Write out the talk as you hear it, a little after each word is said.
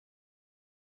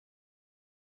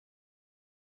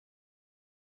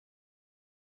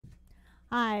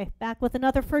Hi, back with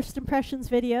another First Impressions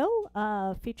video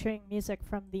featuring music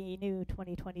from the new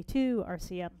 2022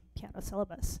 RCM piano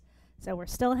syllabus. So we're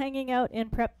still hanging out in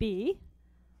Prep B,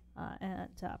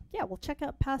 yeah, we'll check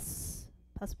out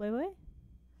Paswewe.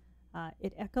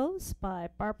 It Echoes by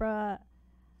Barbara.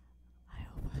 I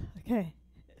hope. Okay,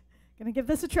 gonna give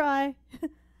this a try.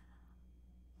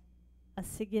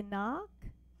 Assiginaak,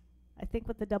 I think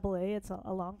with the double A, it's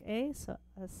a long A, so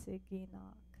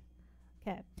Assiginaak.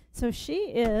 Okay, so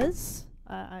she is,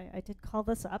 I did call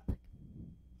this up.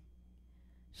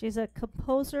 She's a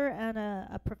composer and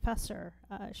a professor.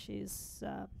 She's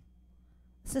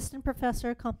assistant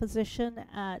professor composition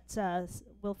at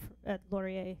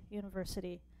Laurier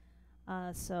University.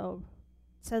 So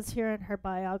it says here in her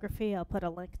biography, I'll put a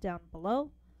link down below,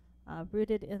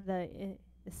 rooted in the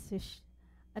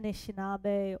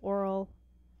Anishinaabe oral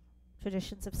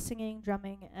traditions of singing,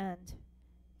 drumming, and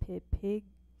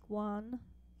bipgon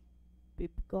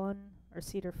or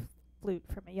cedar flute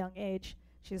from a young age.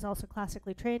 She's also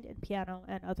classically trained in piano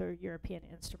and other European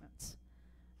instruments.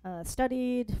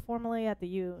 Studied formally at the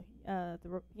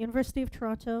University of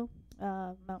Toronto,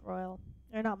 Mount Royal,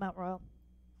 or not Mount Royal.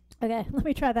 Okay, let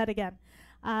me try that again.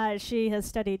 She has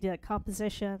studied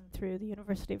composition through the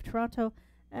University of Toronto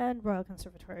and Royal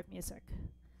Conservatory of Music.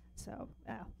 So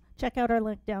check out our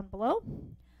link down below.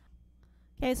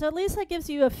 Okay, so at least that gives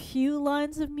you a few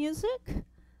lines of music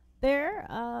there.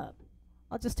 I'll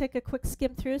just take a quick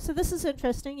skim through. So this is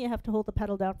interesting. You have to hold the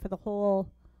pedal down for the whole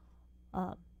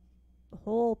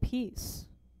piece.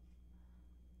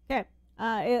 Okay,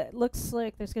 it looks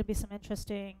like there's going to be some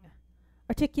interesting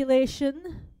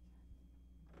articulation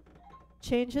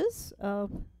changes. I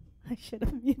should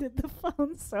have muted the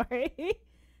phone, sorry.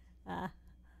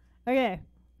 Okay,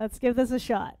 let's give this a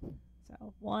shot.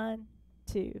 So 1,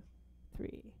 2,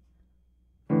 3.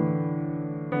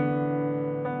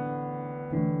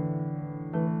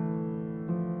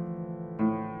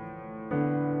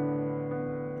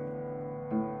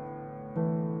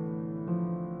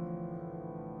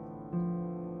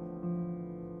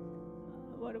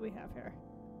 What do we have here?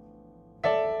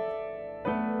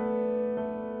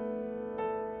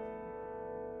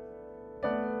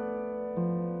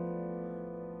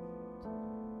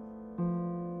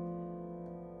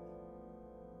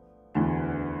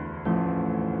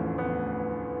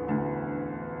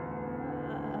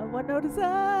 What note is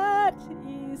that?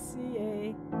 E, C,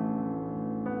 A.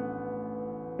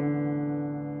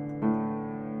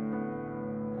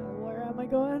 Where am I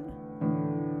going?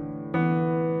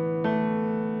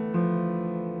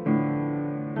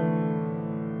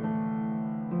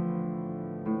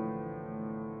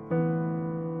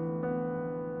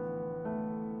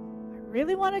 I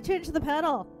really want to change the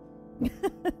pedal.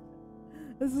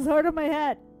 This is hard on my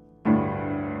head.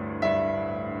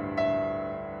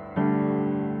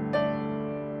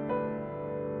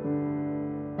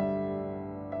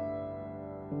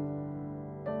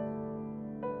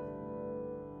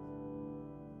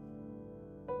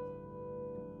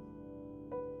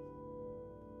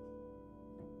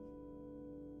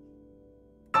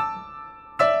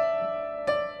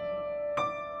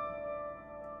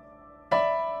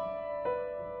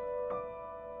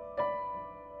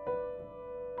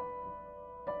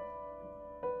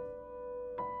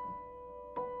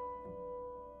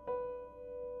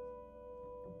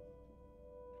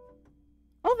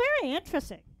 Oh, very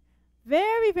interesting.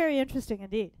 Very, very interesting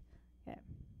indeed. Okay.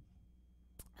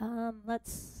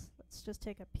 Let's just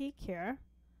take a peek here.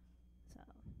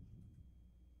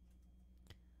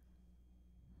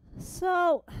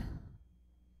 So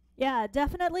yeah,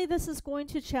 definitely this is going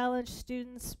to challenge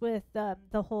students with the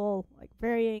whole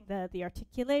varying the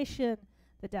articulation,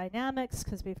 the dynamics,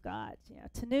 because we've got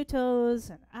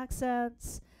tenutos and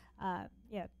accents.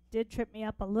 Yeah, did trip me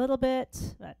up a little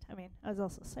bit, but I mean, I was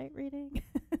also sight reading.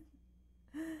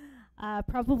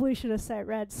 Probably should have sight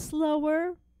read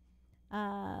slower.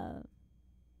 Yeah,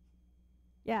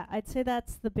 I'd say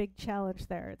that's the big challenge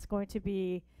there. It's going to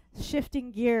be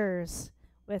shifting gears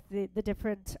with the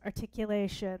different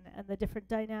articulation and the different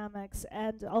dynamics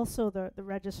and also the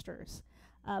registers.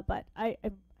 But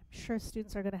I'm sure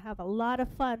students are going to have a lot of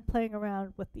fun playing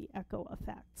around with the echo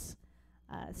effects.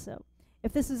 So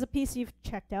if this is a piece you've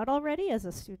checked out already as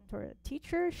a student or a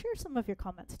teacher, share some of your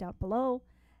comments down below.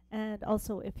 And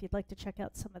also, if you'd like to check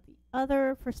out some of the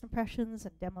other first impressions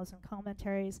and demos and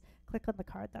commentaries, click on the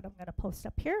card that I'm going to post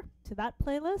up here to that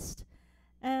playlist.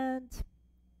 And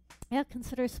yeah,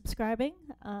 consider subscribing.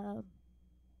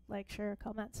 Like, share,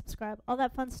 comment, subscribe, all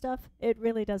that fun stuff. It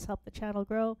really does help the channel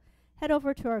grow. Head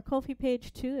over to our Ko-fi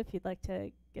page too if you'd like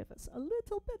to give us a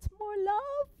little bit more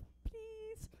love,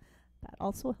 please. That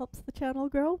also helps the channel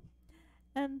grow.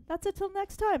 And that's it till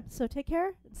next time. So take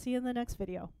care and see you in the next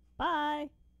video. Bye!